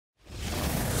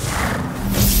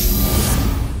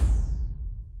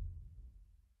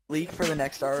leak for the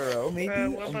next RO, maybe?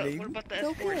 What about the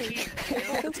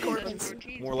S14? That's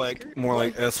Corbenz. More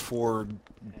like S4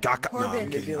 Gaka. No, I'm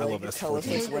Maybe kidding. I love like tell us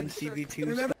S14. like when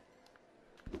CV2 stuff.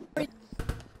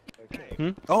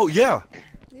 Oh yeah.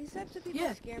 These types of people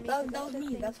Yeah, scare me. that was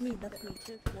me. That's me. That's me.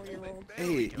 4-year-old.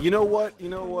 Hey, you know what? You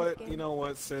know what? You know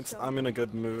what? Since I'm in a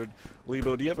good mood,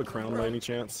 Lebo, do you have a crown by any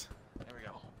chance? There we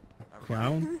go.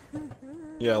 Crown?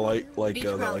 Yeah, like These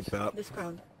that. This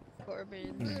crown.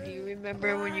 Corbenz, do you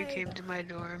remember when you came to my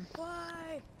dorm?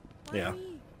 Why? Yeah.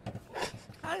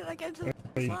 How did I get to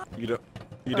You don't.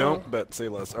 You don't? Bet say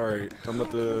less. Alright, I'm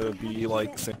about to be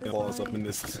like Santa Claus up in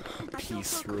this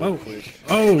piece real quick.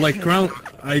 Oh, like crown.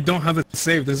 I don't have it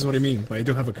saved. This is what I mean. But I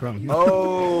do have a crown.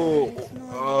 Oh,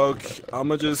 okay.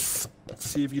 I'ma just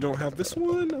see if you don't have this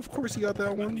one. Of course you got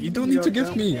that one. You don't need to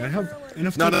give me. I have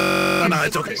enough. No,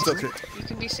 it's okay. It's okay. You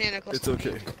can be Santa Claus. It's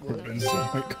okay. Corbenz, oh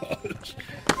my gosh.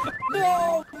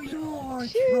 No, you are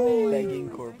trolling. Begging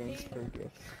Corbenz for a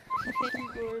gift.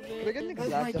 Look at the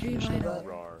That's my dream hideout.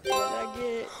 What did I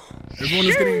get? Everyone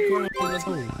is getting a crown. Let's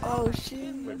go. Oh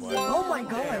shit. Oh my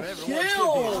god, chill!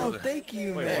 Oh, thank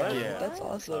you, Wait, man. what? Yeah. That's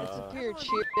awesome. You're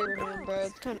cheering him, bro.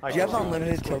 It's kind Do you have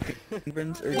unlimited tokens, or do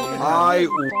you have... I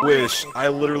wish. I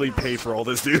literally pay for all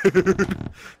this, dude.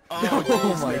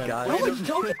 Oh my god. How much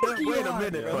tokens do you Wait a have?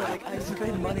 minute, bro. Like, I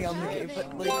spend money on the game,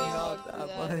 but like, not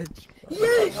that much.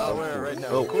 Yes! Oh, where right now?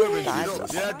 Oh, Corbenz, you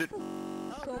don't. Yeah,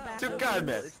 Go back. to God,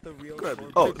 man. It's the real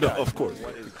Corbenz. Oh no, of course.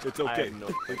 It's I okay. have no-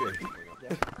 Okay.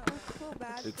 Go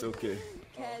back. It's okay.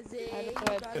 I just I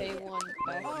had to pay one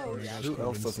back. Oh, yeah. Who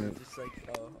else doesn't? Just like,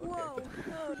 oh, Whoa, okay.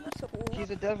 no, that's so cool. He's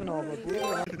a Devonal, but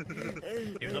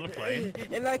He was on a plane.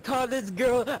 And I call this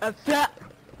girl a fat.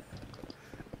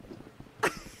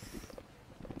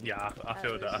 Yeah, I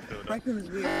feel that. I feel that. Franklin is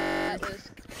weird. Atlas,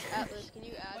 can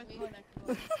you add me?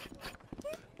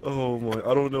 Oh my!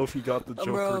 I don't know if he got the joke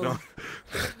or Bro. not.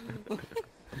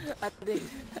 I think.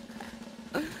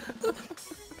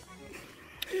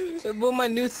 Well, my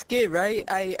new skit, right?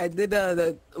 I did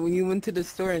when you went to the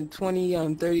store in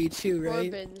 2032,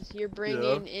 right? Corbenz, you're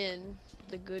bringing in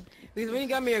the good. Because when you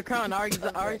got me a crown, I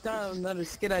already thought of another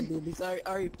skit I did. Because I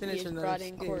already He finished has another brought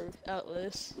in skit.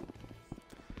 Atlas.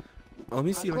 Let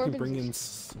me see if I can Corbenz bring is- in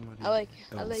somebody. I like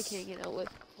else. hanging out with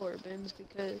Corbenz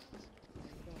because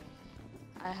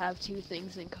I have two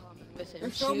things in common with him: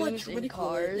 There's so much shoes and ridicule.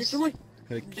 cars.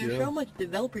 Heck There's yeah. so much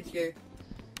developers here.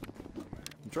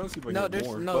 I'm trying to see if I No, can get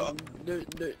there's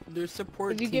more. there's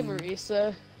support. Did you get team.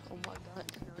 Marisa? Oh my god,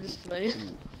 no, I'm just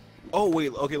playing. Oh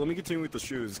wait, okay. Let me continue with the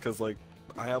shoes, cause like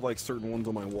I have like certain ones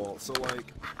on my wall. So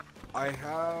like I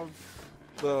have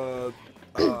the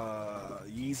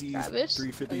Yeezys Travis?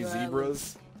 350 Oh,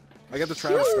 Zebras. I got the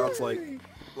Travis Scott's like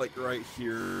right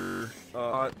here.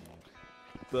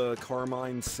 The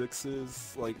Carmine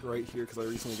 6s like right here, cause I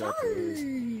recently got those.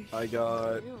 I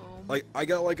got I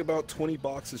got like about 20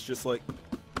 boxes just like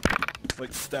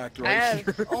stacked I right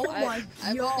have- here. Oh I've- my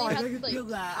I've god, only I had, can like- feel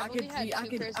that. I've only had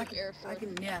two pairs of Air I Force.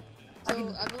 can, yeah. So I can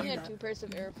I've only feel had that. 2 pairs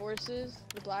of Air Forces,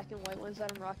 the black and white ones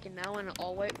that I'm rocking now, and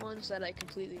all white ones that I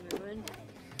completely ruined.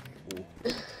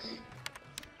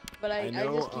 But I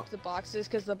know, just keep the boxes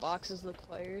because the boxes look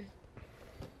fire.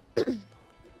 I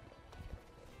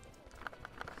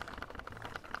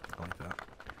like that.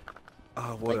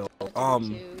 What Like, else?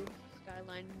 Ultimate 2,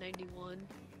 Skyline 91.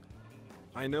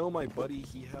 I know my buddy,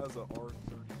 he has a R30.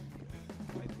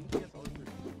 I think he has R33.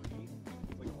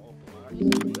 It's like all black. He's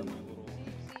got my little...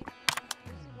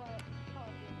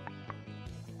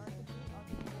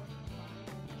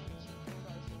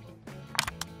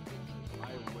 I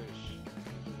wish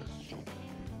it was cheap.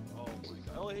 Oh my god.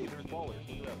 Oh hey, there's ballers.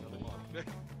 Look at that, another mod.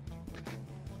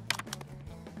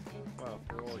 Wow,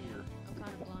 we're all here. I'm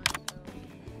kind of blind.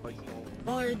 Like ballers.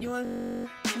 Baller, do you want?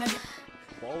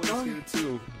 Ballers here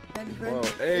too. Friend? Wow.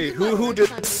 Hey, This is my who first did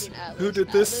time this? meeting Atlas. Who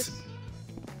did this? Atlas,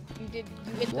 you hit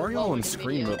Why are the y'all wall on with the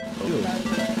screen video. though? I'm proud of you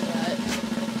for that.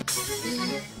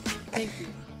 Thank you.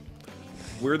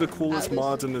 We're the coolest Atlas-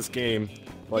 mods in this game,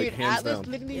 like Dude, hands Atlas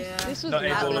down. literally, Yeah. this was Not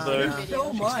able Atlas to in a do. video.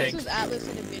 So much. This was Atlas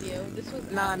in a video. This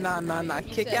was Nah, Atlas.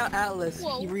 He kick said, out Atlas.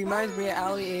 Whoa. He reminds me of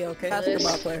Ali A, okay? That's the Atlas.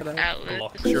 about player though.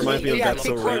 Atlas. Sure reminds me of Yeah, That's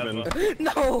So kick Raven. No,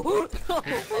 no.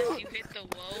 You hit the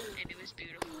wall and it was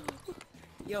beautiful.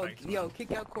 Yo,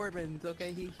 kick out Corbenz,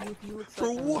 okay? He looks For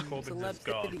like what? a Corbenz is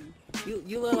celebrity.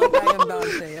 You look like I am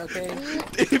Dante, okay?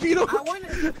 If you don't... I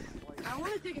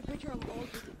wanna take a picture of all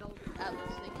the developers.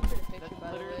 Atlas, thank you for the picture,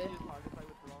 by the way.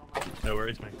 No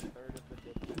worries, mate.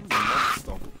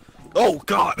 Oh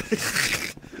god!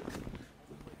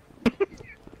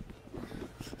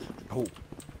 Oh,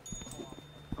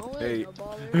 Oh, Hey, no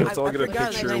baller. let's all I get a forgot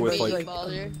his picture name, with but like...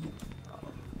 baller.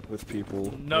 with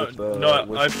people. No, with, no,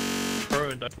 with... I've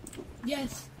ruined it.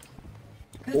 Yes.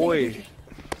 Oi.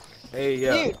 Hey,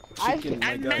 yeah. Dude, chicken,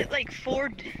 my I've guy. met like 4.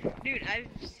 Dude, I've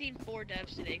seen 4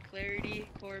 devs today. Clarity,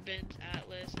 Corbenz,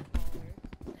 Atlas, and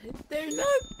a.baller. They're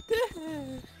not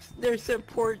their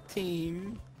support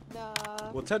team. Nah.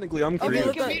 Well, technically, I'm Okay, creative.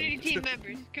 look at- Community team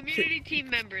members. Community team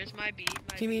members. My B.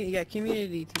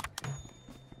 Community team.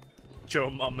 Joe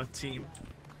Mama team.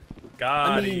 I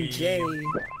Got mean it. Jay. Got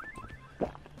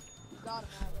him,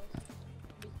 Atlas.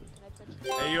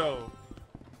 Hey yo.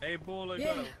 Hey baller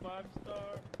Yeah. got a 5-star.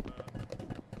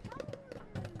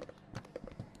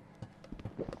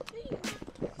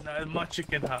 Nah, it's my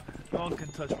chicken house. No one can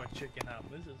touch my chicken house.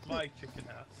 This is my chicken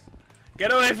house.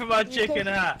 Get away from my chicken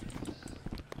house.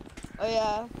 Oh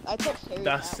yeah, I touched Harry's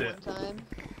That's hat it. one time.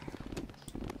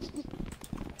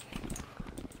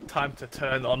 Time to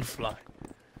turn on fly.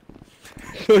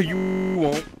 You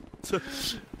won't.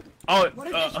 Oh, What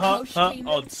if this coach came in?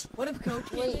 odds. What if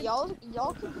coach Wait, came in?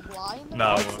 y'all can fly in the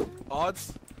No. water?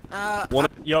 Odds?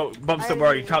 Yo, Bumps, don't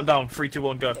worry. Count down. 3, 2,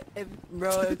 1, go.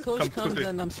 Bro, if coach Come comes quickly.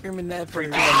 in, I'm screaming that for 3,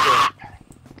 2, 1, go.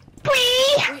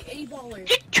 Wait, a-baller.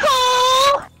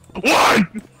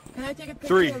 1! Can I take a picture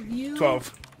 3, of you?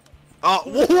 12.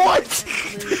 What? That's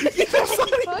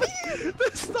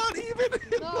not even in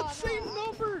No, the same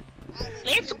number.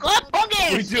 Let's go,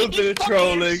 Corbenz! We do a bit of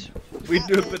trolling. We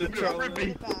do a bit of trolling.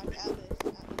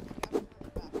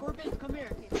 Corbenz, come here.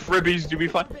 Fribbies, do we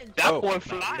find that Oh, boy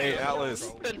fly? Hey,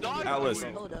 Atlas. The dog Atlas.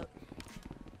 doing? Hold up.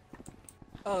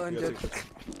 Oh, I'm You gotta joking.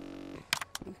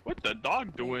 What the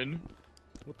dog doing?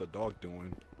 What the dog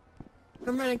doing?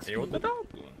 Come right next Hey, to what me. the dog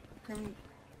doing? Come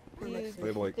next to They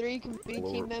have like 3 community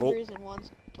lower- team members and 1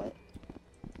 split.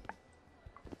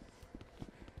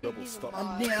 double stop.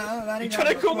 Yeah, that You ain't trying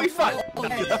to how call me it fat?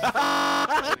 works.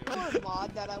 Or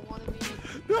mod that I want to be.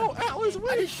 No, Atlas,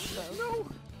 wait. No.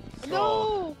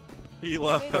 No! He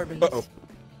left. Corbenz. Uh-oh.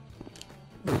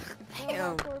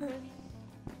 Damn.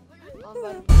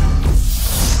 I'm